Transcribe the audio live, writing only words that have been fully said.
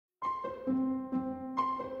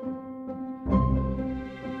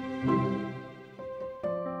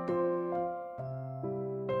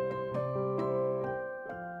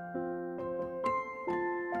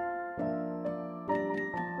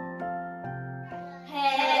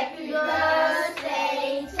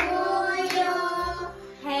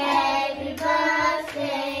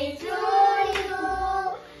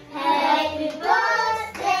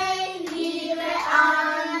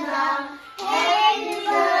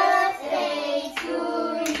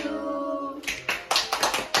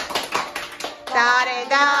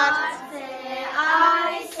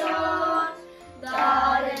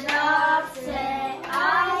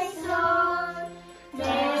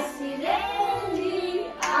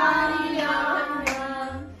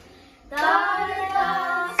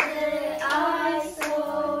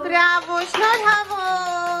Bravo,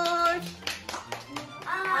 շնորհավոր։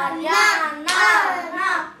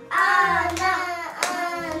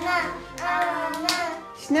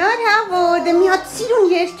 Շնորհավոր, դե մի հատ սիրուն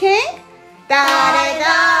երգենք։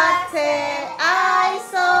 Տարեդարձ է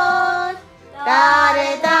այսօր,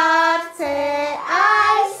 տարեդարձ է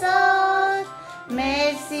այսօր,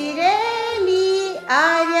 մեր սիրելի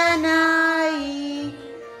Արիանայի,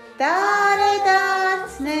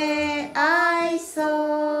 տարեդարձն է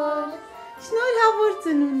այսօր։ Շնորհավոր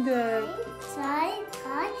ծնունդը։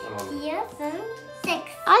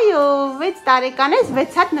 Այո, 6 տարեկան ես,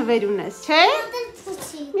 6 հատ նվեր ունես, չէ՞։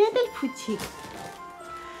 Մի հատ էլ փուչիկ։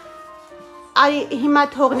 Այ հիմա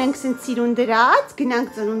թողնենք սենց սիրուն դրած, գնանք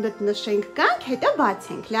ծնունդդ նշենք կանք, հետո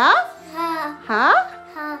բացենք, լավ։ Հա։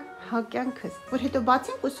 Հա կյանքս, որ հետո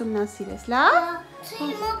բացենք ուսումնասիրես, լավ։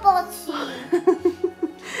 Հիմա բացի։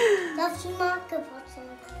 Դավ հիմա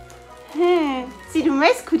կբացենք։ Հե, սիրում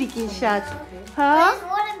ես քուրիկին շատ։ Հա։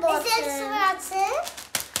 Is it սուրացը։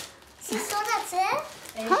 Սուրացը։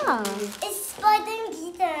 Հա։ Is spider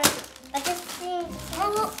gider. Ես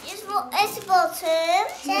բացեմ։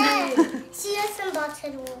 Չէ։ Սիրես եմ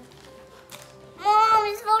բացելու։ Մամ,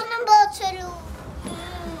 ես որն եմ բացելու։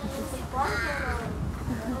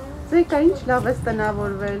 Զեկա ինչ լավ ես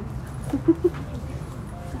տնավորվել։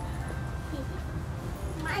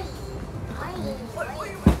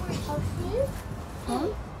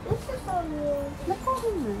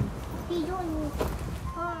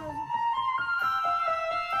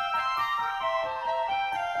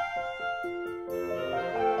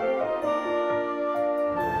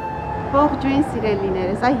 Ողջույն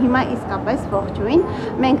սիրելիներս, այ հիմա իսկապես ողջույն,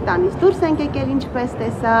 մենք տանից դուրս ենք եկել ինչպես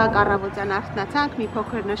տեսակ, առավոտյան արթնացանք, մի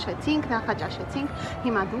փոքր նշեցինք, նախաճաշեցինք,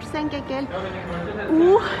 հիմա դուրս ենք եկել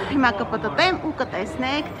ու հիմա կպտտեմ ու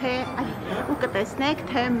կտեսնեք,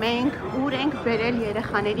 թե մենք ուր ենք բերել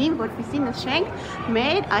երեխաներին, որպեսզի նշենք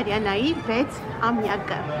մեր Արիանայի 6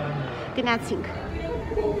 ամյակը։ Գնացինք։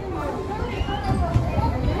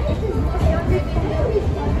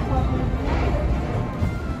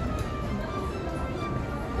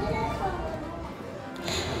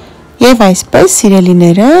 Եվ այսպես,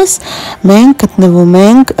 սիրելիներս, մենք գտնվում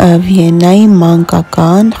ենք Վիեննայի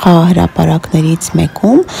մանկական խաղահրապարակներից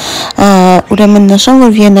մեկում, ուրեմն նշեմ,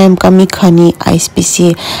 որ Վիեննայում կա մի քանի այսպիսի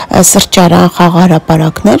սրճարան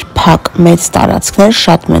խաղահրապարակներ, փակ մեծ տարածքներ,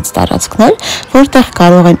 շատ մեծ տարածքներ, որտեղ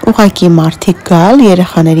կարող են ուղղակի մարդիկ գալ,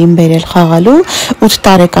 երեխաներին բերել խաղալու, 8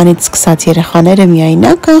 տարեկանից սկսած երեխաները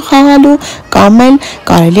միայնակ են խաղալու, կամ էլ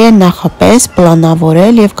կարելի է նախապես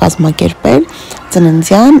պլանավորել եւ կազմակերպել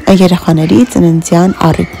ծննդյան երեխաների ծննդյան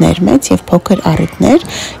առիթներ, մեծ եւ փոքր առիթներ,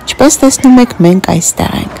 ինչպես տեսնում եք, մենք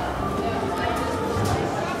այստեղ ենք։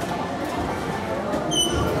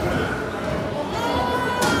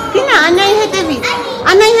 Գնա, Անայի հետևից,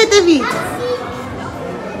 Անայի հետևից։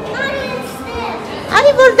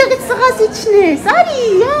 Արի, որտեղից սղաս իջնես, արի,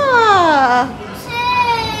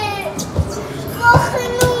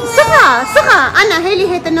 Սղա, Անա, հելի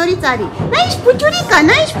հետը նորից արի։ Նա ինչ պուջուրի կա,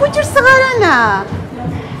 նա ինչ պուջուր սղարան է։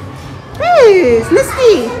 Ես,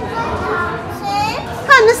 նստի։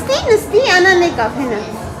 Հա, նստի, Անան եկավ, հենա։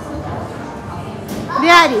 Դե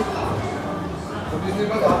արի։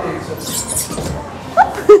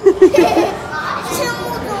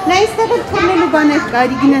 Նա իստեղ էլ թողնելու բաներ կա,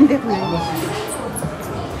 արի գնան դեղնեն։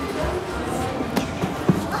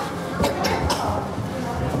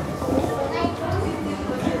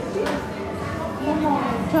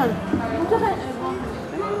 Good? Oh,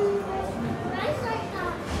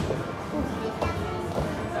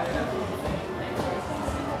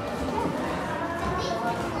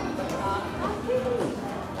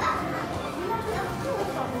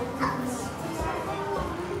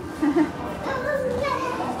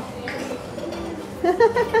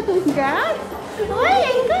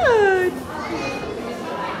 good.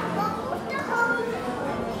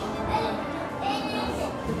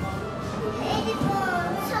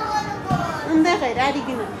 Anda gayr, hadi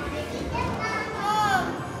gina.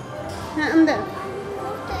 Ha, anda.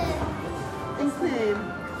 Isnem.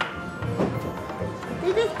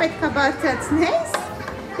 Դիտես պետք է բարձրացնես,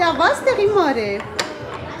 դավաս տեղի մար է,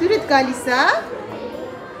 դուր էդ գալիս է,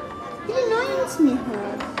 դիրի նո ինձ մի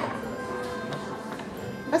հոր,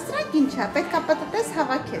 բասրանք ինչ է, պետք է պտտես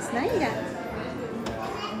հավաքես, նա իրան,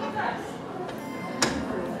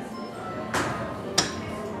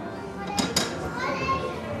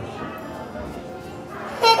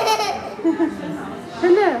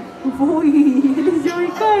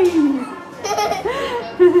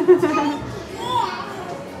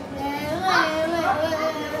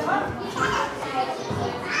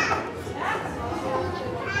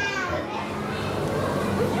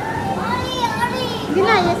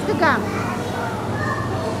 կամ։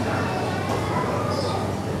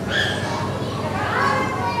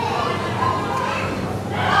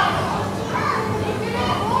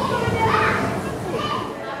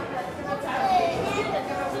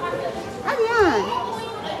 Արիան։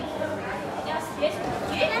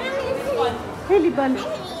 Հելի բան։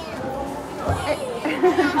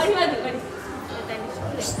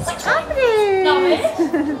 Ապրես։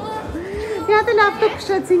 Մի հատ էլ ավտո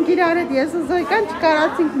քշեցինք իրար հետ, ես ու Զոյկան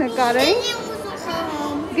չկարացինք նկարենք։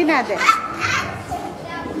 Գնա դե։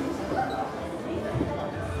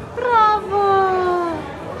 Բրավո։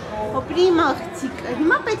 Օպրիմ աղջիկը,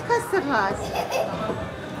 հիմա պետք է սրած։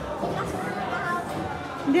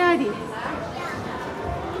 Դե արի։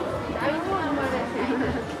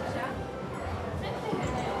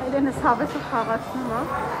 Այդենս հավեսը խաղացնում է։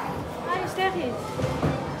 Այստեղից։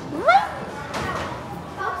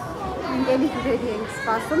 Ինգելի հյուրերի ենք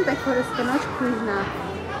սպասում, տեքորս կնոջ քույրն է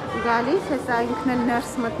գալիս, հեսա ինքն էլ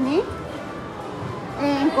ներս մտնի։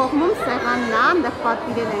 Այն կողմում սեղանն է, այնտեղ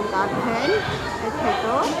պատվիրել ենք արդեն, այդ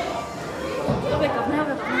հետո։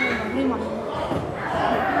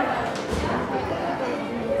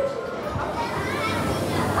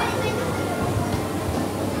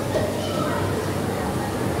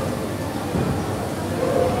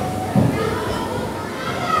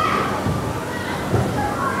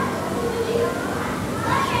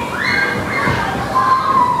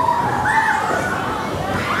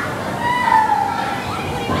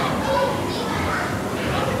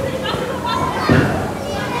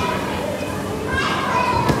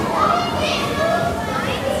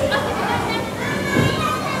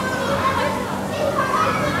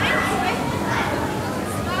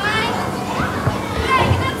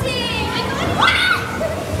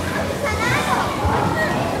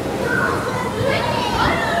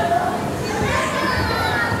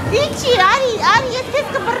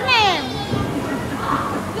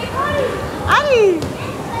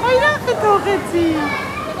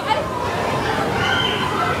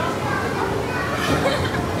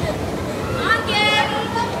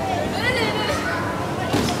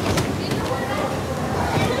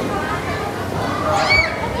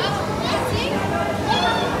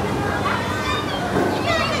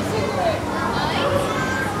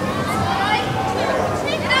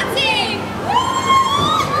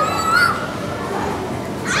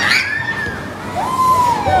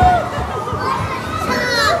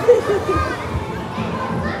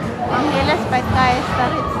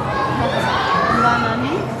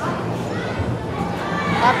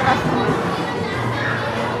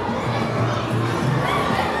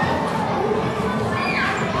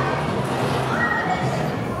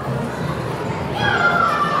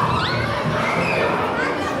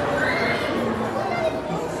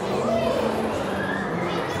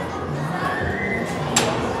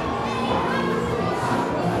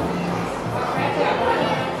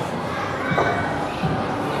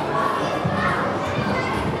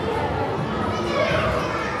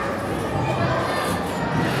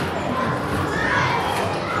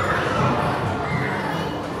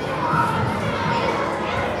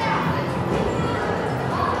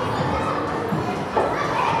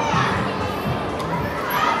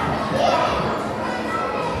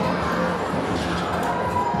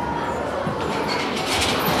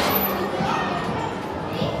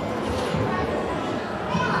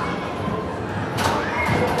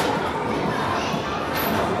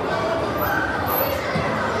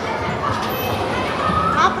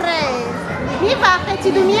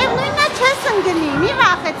 Դու միևնույնն է չես ընկնի, մի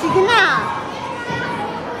վախեցի, գնա։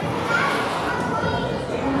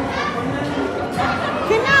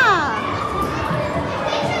 Գնա։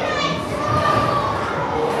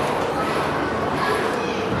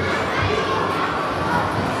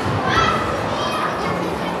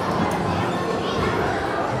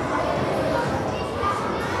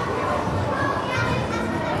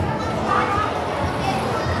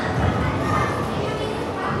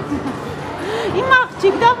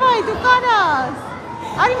 Давай, դու կարաս։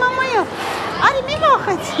 Արի մամայով, արի մի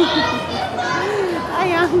վախեցի։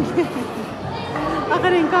 Այ անգե։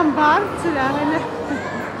 Աղր ենքան բարձր աղել է։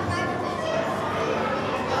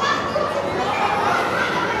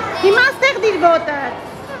 Հիմա ստեղ դիր ոտըր։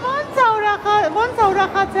 Ոնց է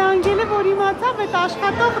ուրախաց է անգելը, որ իմացավ էտ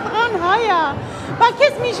աշխատող տղան հայ է։ Բա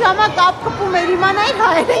կեզ մի ժամա կապ կպում էր իմանային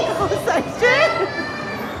հայր ենք խոսայ, չէ։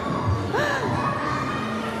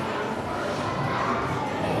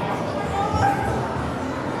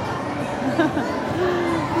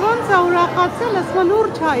 Ոնց է ուրախացել, ասմա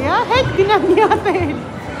լուրջ հայ է, հետ գնա միատել։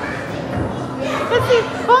 Էսի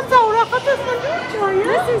ոնց է ուրախացած լուրջ է։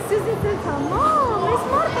 Էսի սիզից է թամամ։ Էս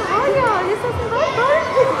մարդը այա, ես ասում եմ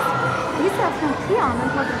բարի։ Ես ասում եմ, չի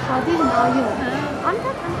անընդհատ շադիր նայում։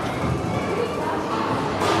 Անընդհատ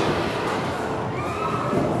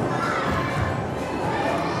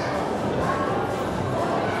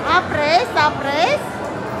ապրես,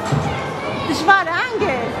 դժվար է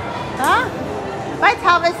անգել, հա, բայց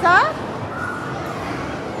հավես է,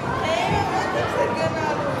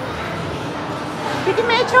 պիտի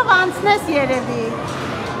մեջով անցնես երևի,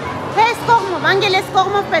 թե ես կողմով, անգել ես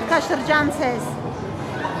կողմով պետք է շրջանցես,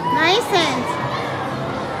 նայիս ենց,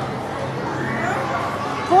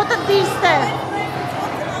 ոտըտ դիր ստեղ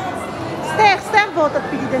ոտըտ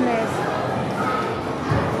պիտի դնես,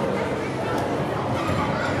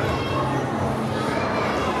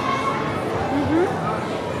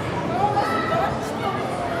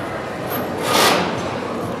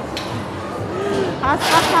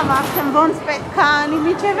 Ասպասավ արդեն ոնց պետք է անի,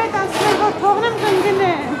 միջև էտ ասում եմ, որ թողնեմ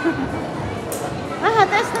կնգնեմ։ Ահա,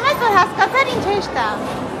 տեսնում ես, որ հասկացար ինչ էշտ է։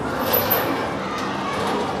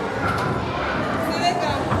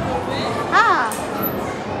 Հա։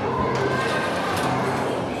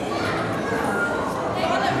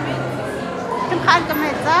 Իմ խարկը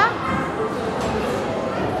մեծ է։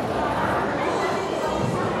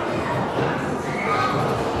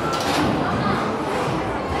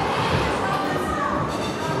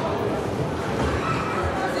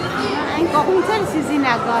 Կողմից էլ սիզին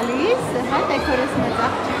է գալիս, հա, դեքորս մեծ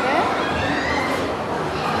աղջիկ է։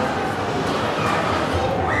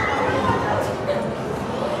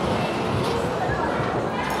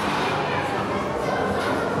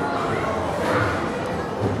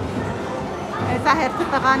 Էսա հերթը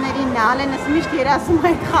տղաներին է, ալենս միշտ երասում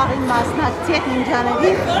այդ խաղին մասնակցի այդ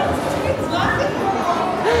նինջաներին։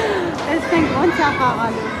 Ես ենք ոնց է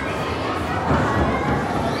խաղալու։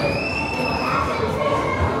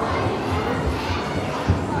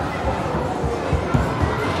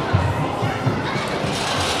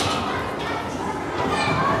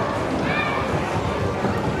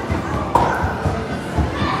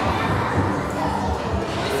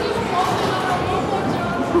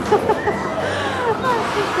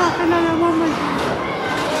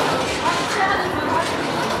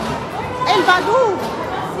 Elbadou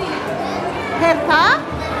Հերթա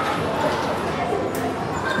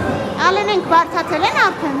Ալեն ենք բարձացել են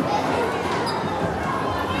արդեն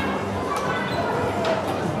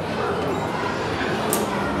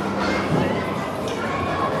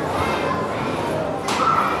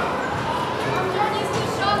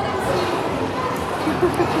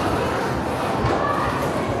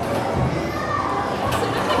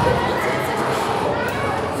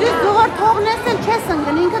թողնես էլ չես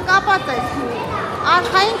ընկն, ինքը կապած ես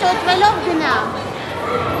արխային ճոճվելով գնա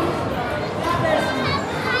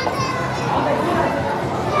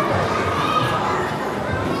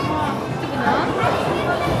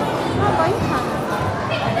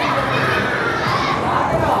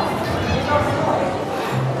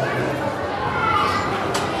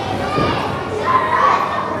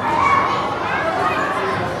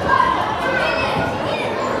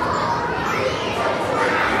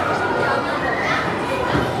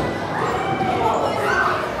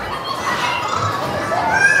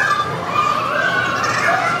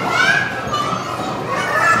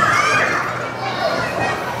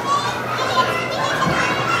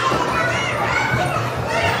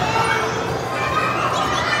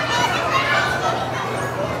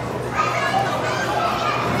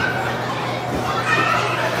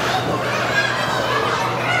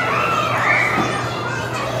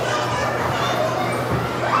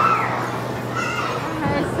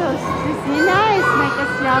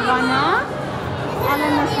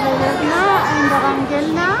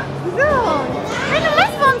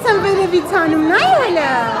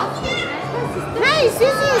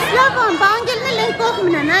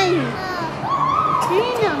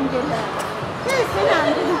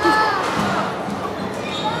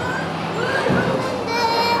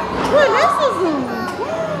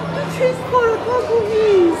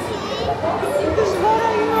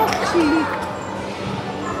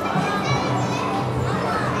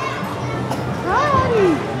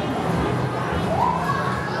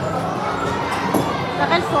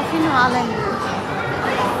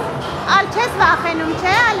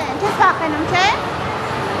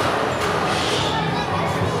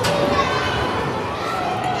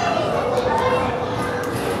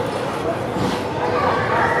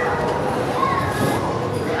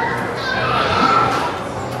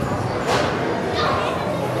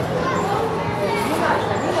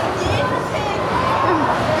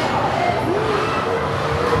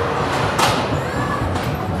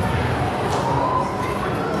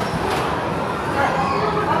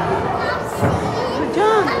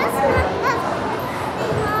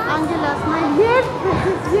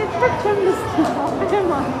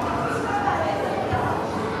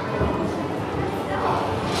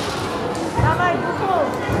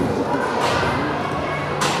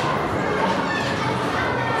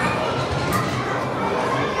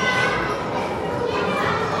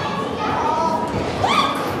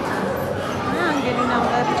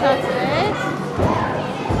վերջացրեց։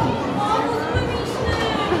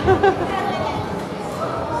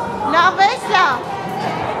 Լավ է սա։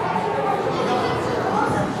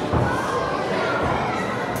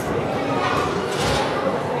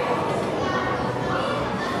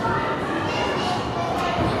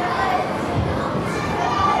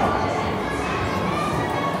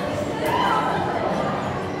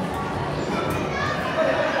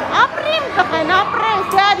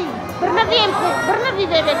 Բռնվի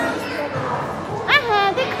վերևից։ Ահա,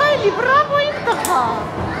 դե քայլի, բրավո իմ տղա։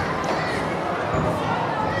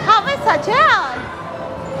 Հավեսա, չէ՞ այլ։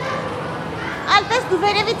 Այլ տես դու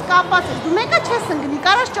վերևից կապած ես, դու մեկը չես ընգնի,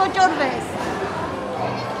 կարաս ճոճորվես։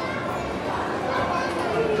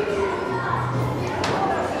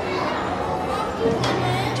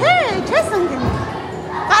 Չէ, չես ընգնի։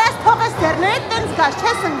 Կարաս թողես դերներդ տենց գաս,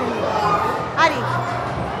 չես ընգնի։ Արի,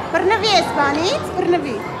 բռնվի ես բանից,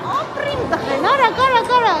 բռնվի։ Ապրիմ տղեն, արագ, արագ,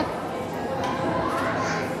 արագ։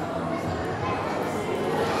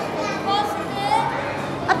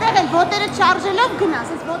 Ատեղ էլ ոտերը չարժելով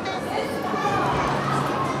գնաս, ես ոտերը։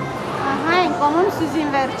 Ահա են կոմում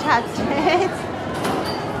Սյուզին վերջացրեց։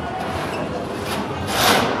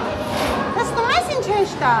 Տեսնում ես ինչ են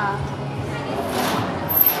շտա։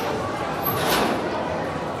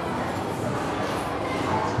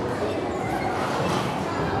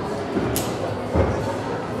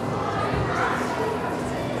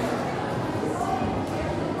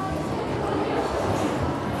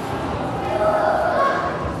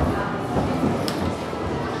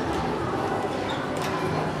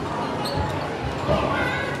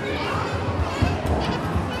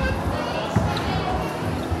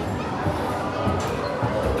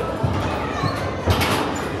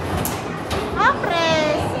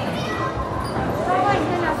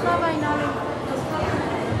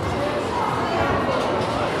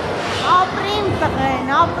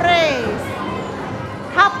 Ապրես,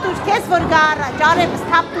 թապ տուր կեզ, որ գա առաջ, արևս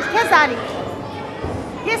թապ տուր կեզ արի,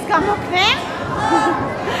 ես կամ օգնեմ,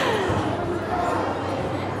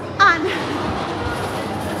 ան,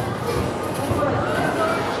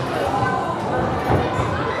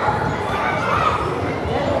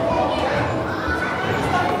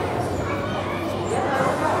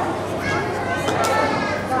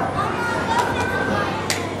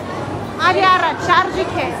 արի առաջ, շարժի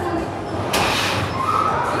կեզ,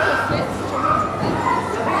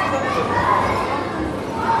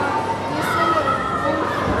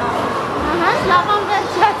 լավան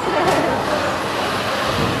վերջացրել։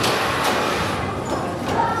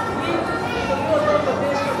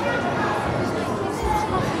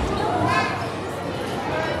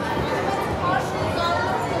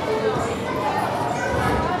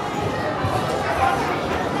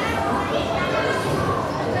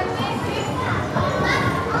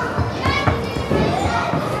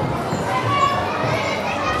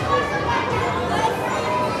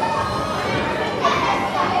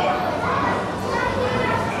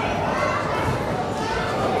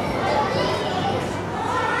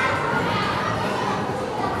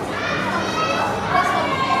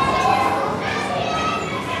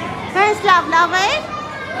 Լավ է,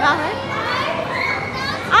 լավ է,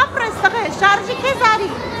 ապրես տղե, շարժի կեզ արի,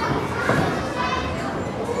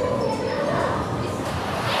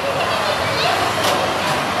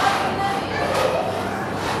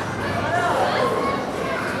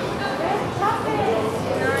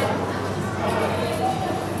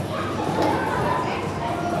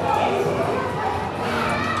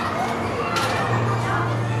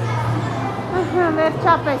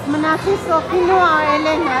 վերջապես մնացի Սոֆին ու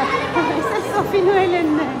Էլենը, ես էլ Սոֆին ու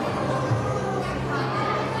Էլենն են,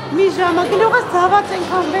 մի ժամը գլուղս ձաված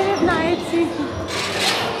ենքան վերև նայեցի,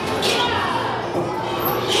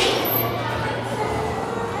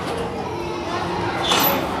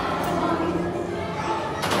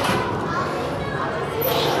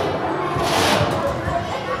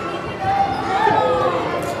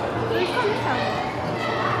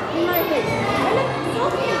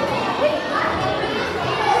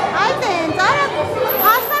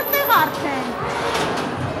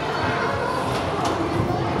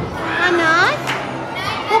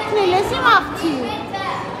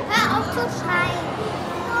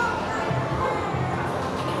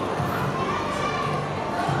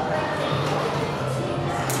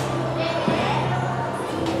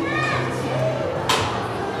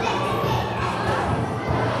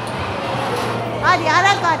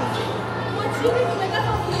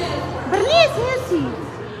 բրնի ես հյուսի,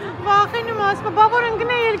 վախենում ասպա, բավոր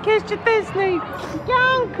ընգնե էլ կեզ չտեսնեի,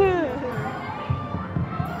 կյանքը,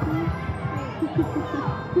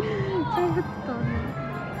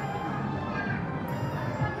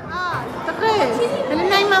 Տղես,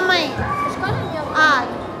 հլնայ մամայի։ Այ,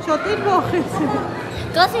 շոտիր ողից։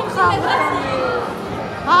 Գասին խաղը։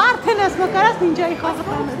 Արդեն ես մկարած նինջայի խաղը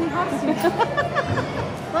տաների հարսի։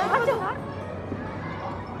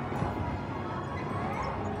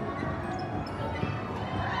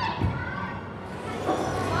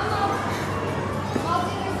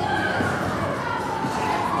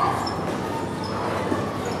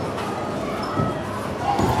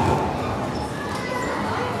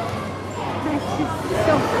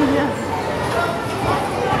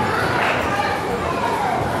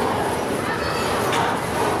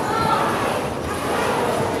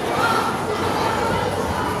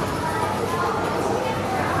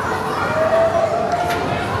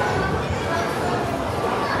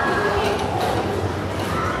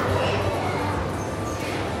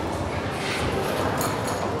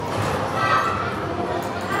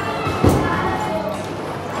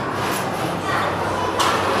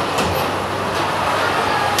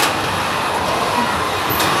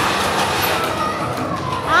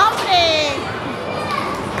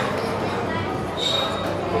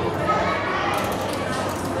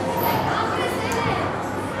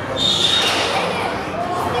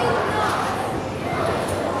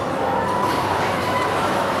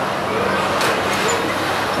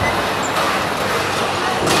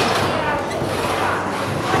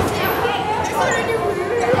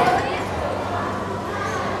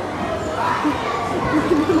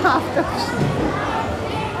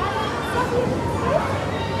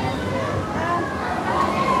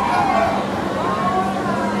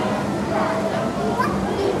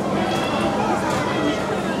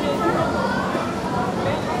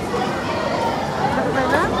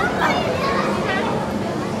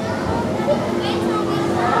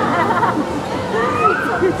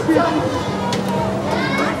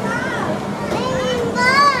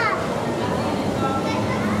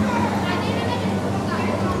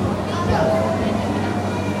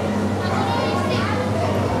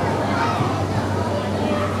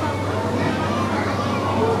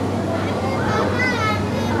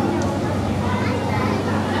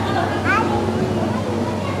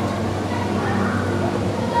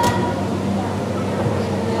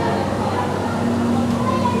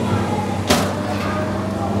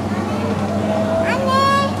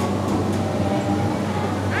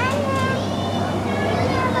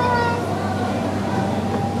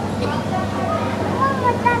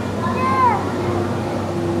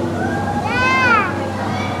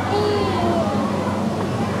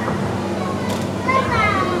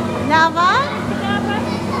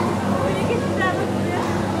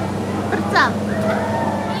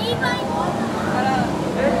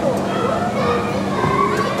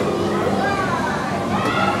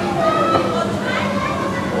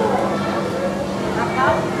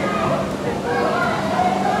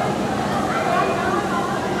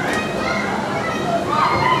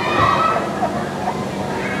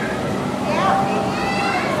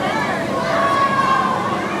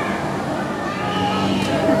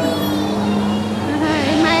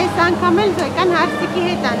 Ամել զոյկան հարսիկի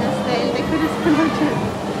հետ անստել, դե քրս կնոջ է։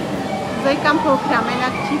 Զոյկան փոքր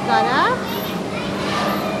ամենակ չի կարա։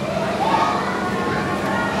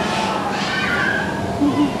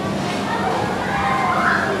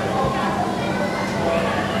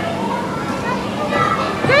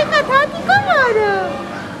 Զոյկա թատի կամարը։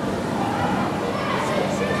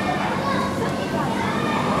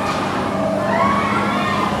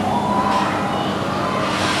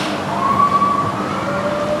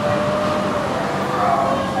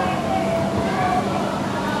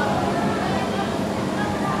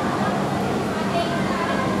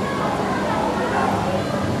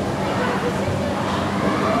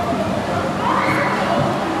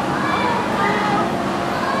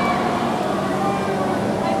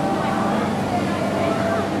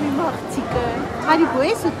 Հարիբո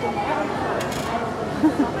ես ուտում։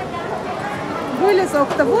 Դու ես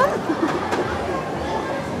օգտվում։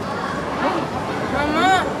 Մամա,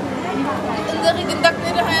 ընդեղի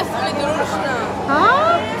գնդակները Հայաստանի դրոշն է։ Հա։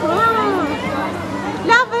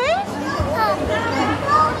 Լավ է։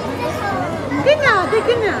 Գնա, դե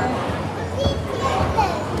գնա։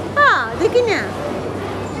 Հա, դե գնա։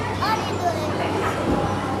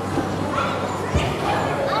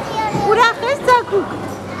 Ուրախ ես ձակուկ։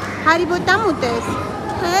 Հարիբո տամ ուտես։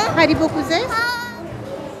 Հարիբո կուզես։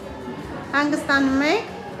 Հանգստանում եք։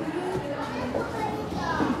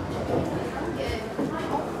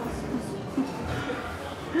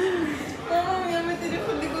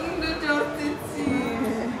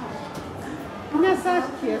 Նա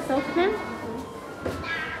սարքի ես, օգնեմ։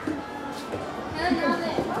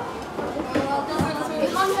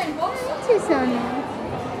 Ինչ ես անում։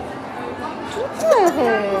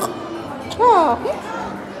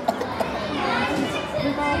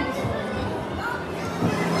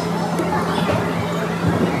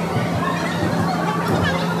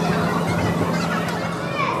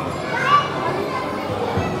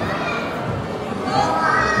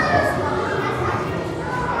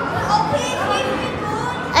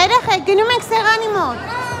 Երեխեք, գնում եք սեղանի մոտ։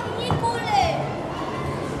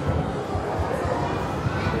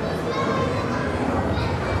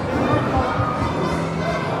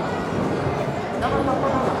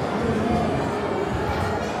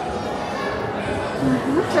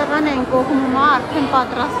 Սեղան են կողմում, արդեն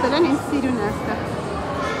պատրաստել են, ինձ սիրուն է այստեղ։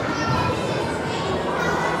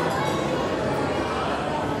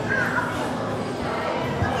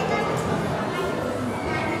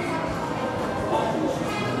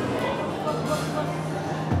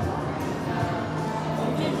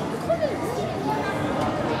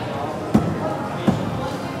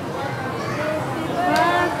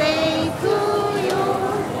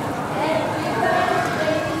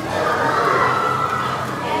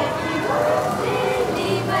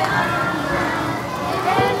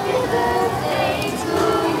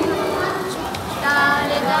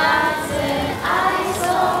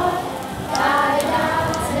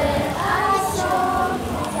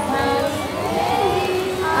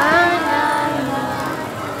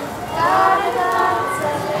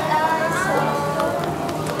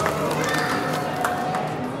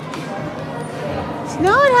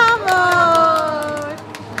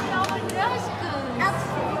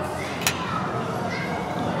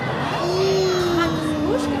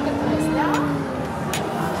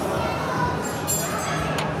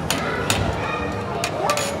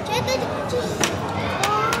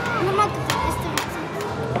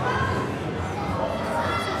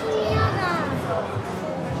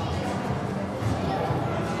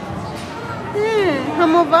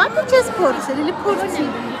 Համովա, դու չես փորձել, էլի փորձի։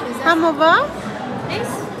 Համովա։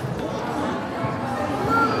 Էս։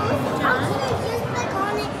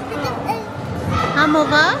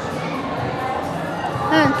 Համովա։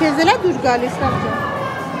 Հա, քեզ էլ է դուր գալիս հապա։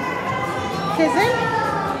 Քեզ էլ։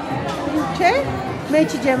 Չէ՞,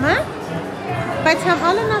 մեջի ջեմ, հա։ Բայց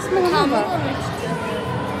համալն ասում եմ համովա։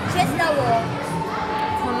 Չես լավո։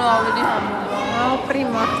 Քոնո ավելի համովա։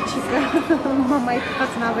 Պրիմ աղջիկը, մամայի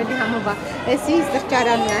թխածն ավելի համովա։ Էսի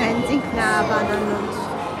սրճարանն է, հենց ինքն է բանանում։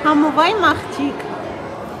 Համովայի աղջիկ։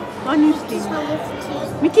 Անիշտին։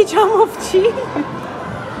 Մի քիչ համով չի։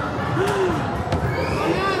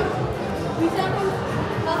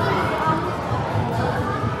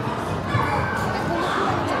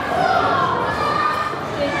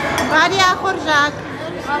 Բարի ախորժակ։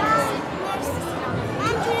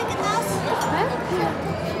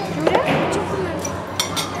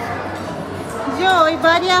 Ой,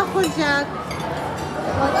 բարի ախորժակ։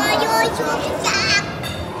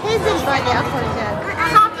 Քեզ էլ բարի ախորժակ։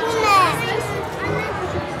 Խապում է։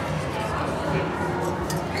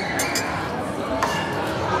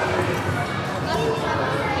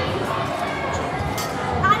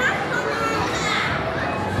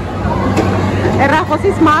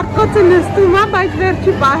 Հեռախոսից մարդկոցը նստում է, բայց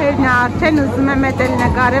վերջի պահերն է արդեն ուզում եմ էդ էլ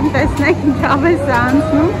նկարեմ, տեսնեք ինչավ է սա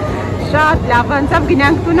անցնում։ Շատ լավ, անցավ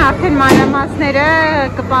գնանք տուն արդեն մանրամասները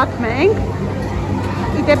կպատմենք։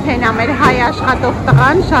 Իդեպ հենա մեր հայ աշխատող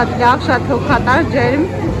տղան, շատ լավ, շատ հոգատար, ջերմ։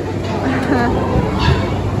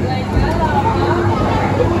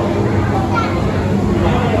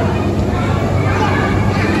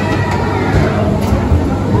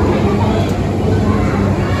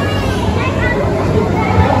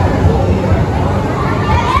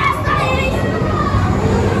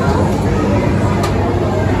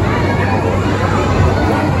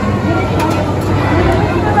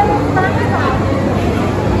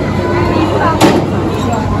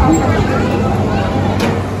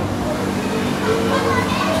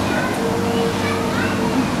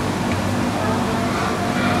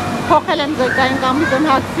 Փոխել եմ զոյկային կամիզոն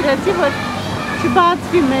հացիրեցի, որ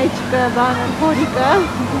չբացվի մեջքը, բանն, փորիկը։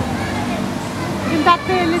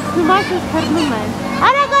 Գնդակները լցնում ասուս թրնում են։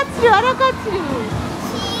 Արագացրու, արագացրու։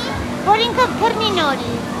 Որ ինքը թրնի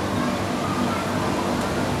նորի։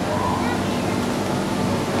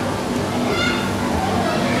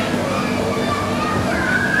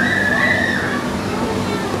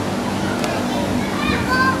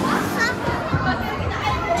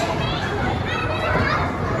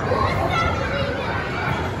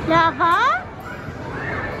 Լավա,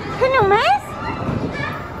 քնում ես?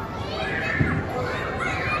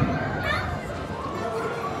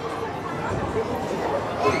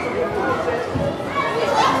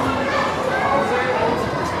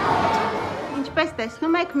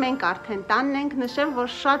 գիտեք, մենք արդեն տանն ենք, նշեմ, որ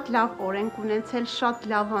շատ լավ օր ենք ունեցել, շատ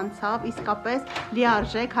լավ անցավ, իսկապես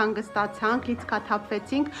լիարժեք հանգստացանք,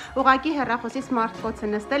 լիցքաթափվեցինք, ուղղակի հեռախոսի սմարթֆոնը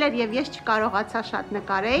նստել էր եւ ես չկարողացա շատ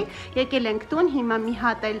նկարեի, եկել ենք տուն, հիմա մի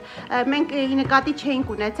հատ էլ մենք նկատի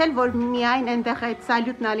չէինք ունեցել, որ միայն այնտեղ այդ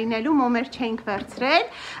սալյուտն ալինելու մոմեր չէինք վերցրել,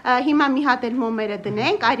 հիմա մի հատ էլ մոմերը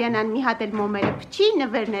դնենք, Արիանան մի հատ էլ մոմերը փչի,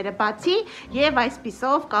 նվերները բացի եւ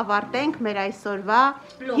այսպիսով կավարտենք մեր այսօրվա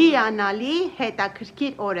հիանալի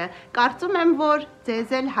հետաքրքիր օրը։ Կարծում եմ, որ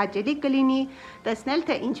ձեզ էլ հաճելի կլինի տեսնել,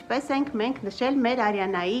 թե ինչպես ենք մենք նշել մեր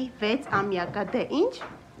Արիանայի 6 ամյակը։ Դե ինչ,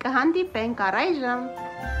 կհանդիպենք առայժմ։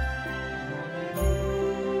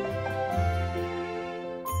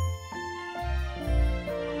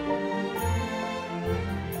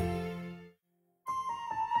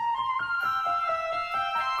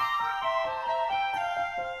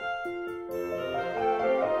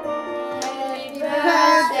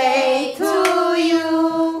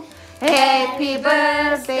 Happy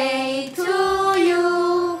birthday to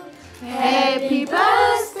you. Happy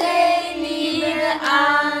birthday, liebe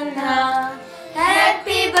Anna.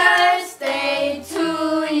 Happy birthday to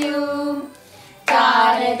you.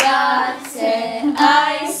 Dare darse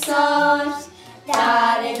այսօր,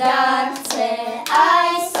 dare darse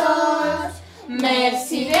այսօր. Մեր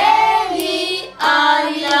սիրելի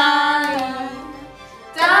Արիան.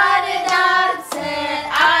 Dare darse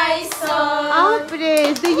այսօր.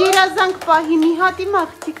 Ապրես, դե երազանք պահի մի հատի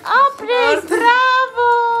մաղթիկ, ապրես,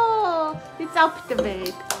 բրավո, ծապ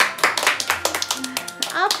տվեք,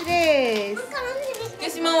 ապրես,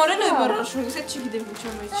 Ես իմ ամորել է բառաշում, ես հետ չգիտեմ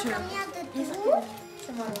ինչա մեջ է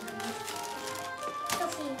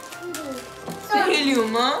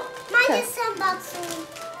Հելիում, հա? Մայիս եմ բացում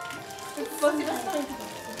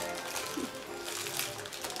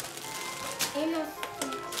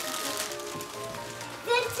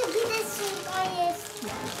Վերցը գիտեսում կայես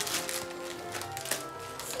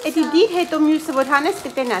էդի դիր հետո մյուսը որ հանես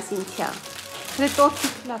կտենաս ինձյա, հրետոցի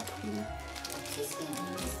կլապ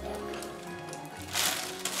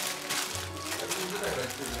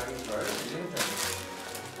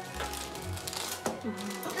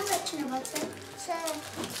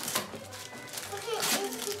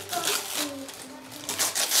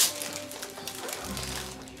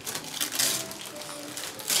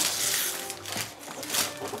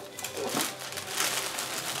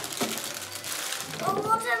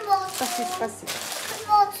Спасибо.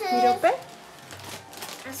 Մի րոպե։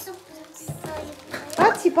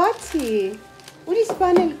 Բացի, ուրիշ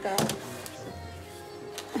բան էլ կա։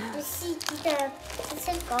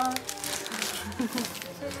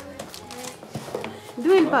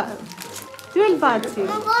 Դու էլ բացի։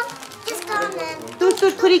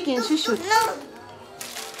 Դուր քուրիկին շուշուտ։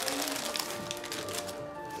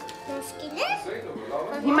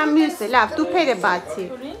 Հիմա մյուսը, լավ, տուփերը բացի։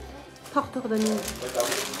 Թող դնի։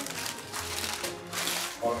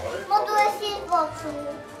 Մոտու ես ես բացում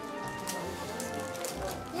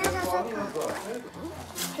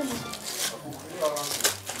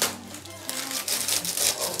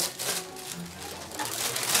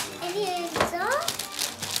Էլի էլիզա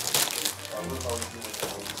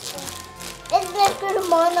Ես մեր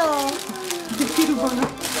կրմանա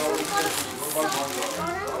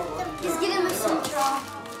Ես գիրեմ ես ինչա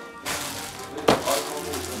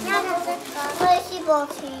Նյանը զետկա Մո եսի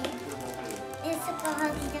բացի Ես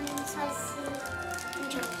կհատիդեմ ինձ այսի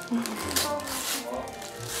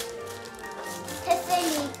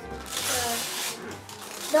Թեսելի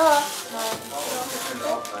Դա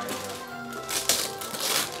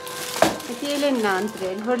Հետի էլ են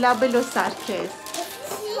նանդրել, որ լաբելով սարքես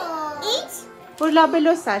Ինչ? Որ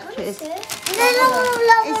լաբելով սարքես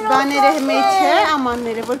Այս բաները մեջ է,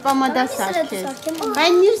 ամանները, որ պամադա սարքես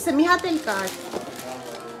Բայն մյուսը մի հատ էլ կար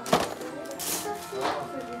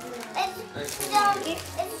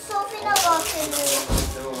Էս սոֆինա բացելու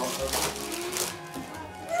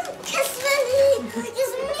Կեսվելի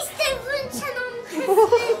Ես միստեր վնչանամ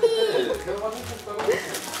կեսվելի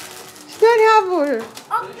Շնորհավոր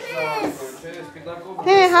Ապրես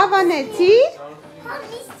Հե, հավանեցի Հա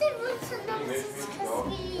միստեր վնչանամ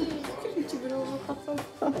կեսվելի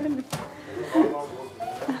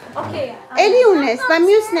Էլի ունես, բա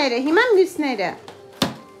մյուսները, հիմա մյուսները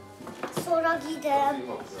Սորագիդեմ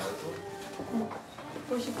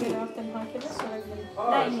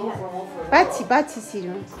Բացի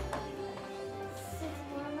սիրուն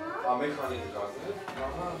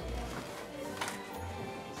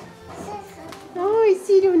Ոյ,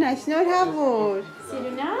 սիրունա, շնորհավոր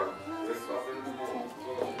Սիրունա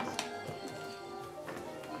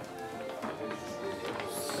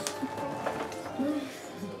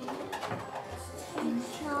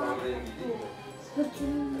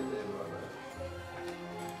Հրճում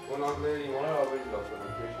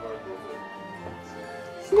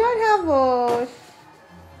Շնորհավոր։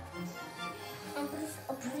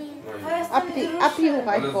 Ապրի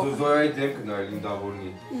ուղարկող։ Զոզոյայի դեմքն այլ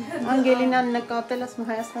ինդավորնի։ Անգելինան նկատել ասում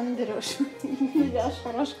Հայաստանի դրոշում։ Իր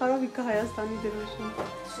աշխարհով իկա Հայաստանի դրոշում։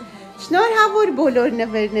 Շնորհավոր բոլոր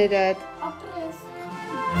նվերներդ։ Ապրես։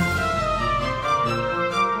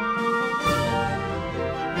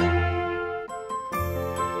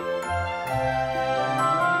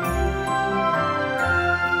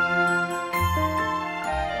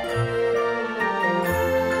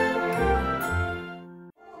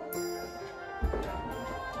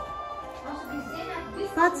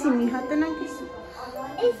 Բացի մի հատ տնանք ես։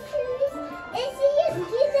 Էսի ես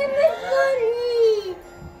գիտեմ ես գոնի։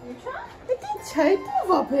 Դա ինչ է,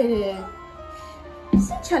 ով է բերե։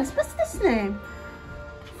 Ինչ է, սպաս տեսնեմ։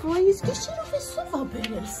 Ոայ, իսկ իշերով ես ով է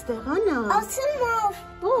բերել ստեղ, Անա։ Ասումով։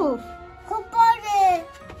 Ով։ Կոպարը։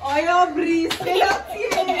 Ay abris, gelati.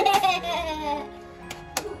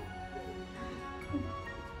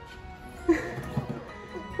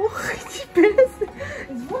 Ох, τι πέρασε.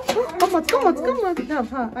 Κόμματ, να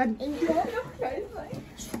πά.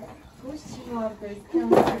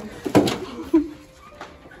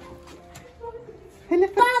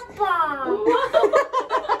 Πάπα.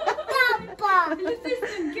 Πάπα.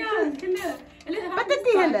 Πατέ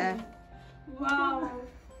τι έλε.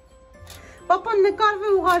 Պապան նկարվե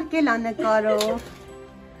ուղարկել է նկարով։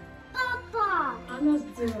 Պապա։ Անոց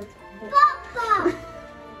ձեւոց։ Պապա։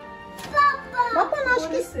 Պապա։ Պապան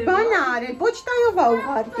աշկիս բան է արել, ոչ տայով է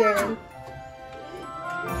ուղարկել։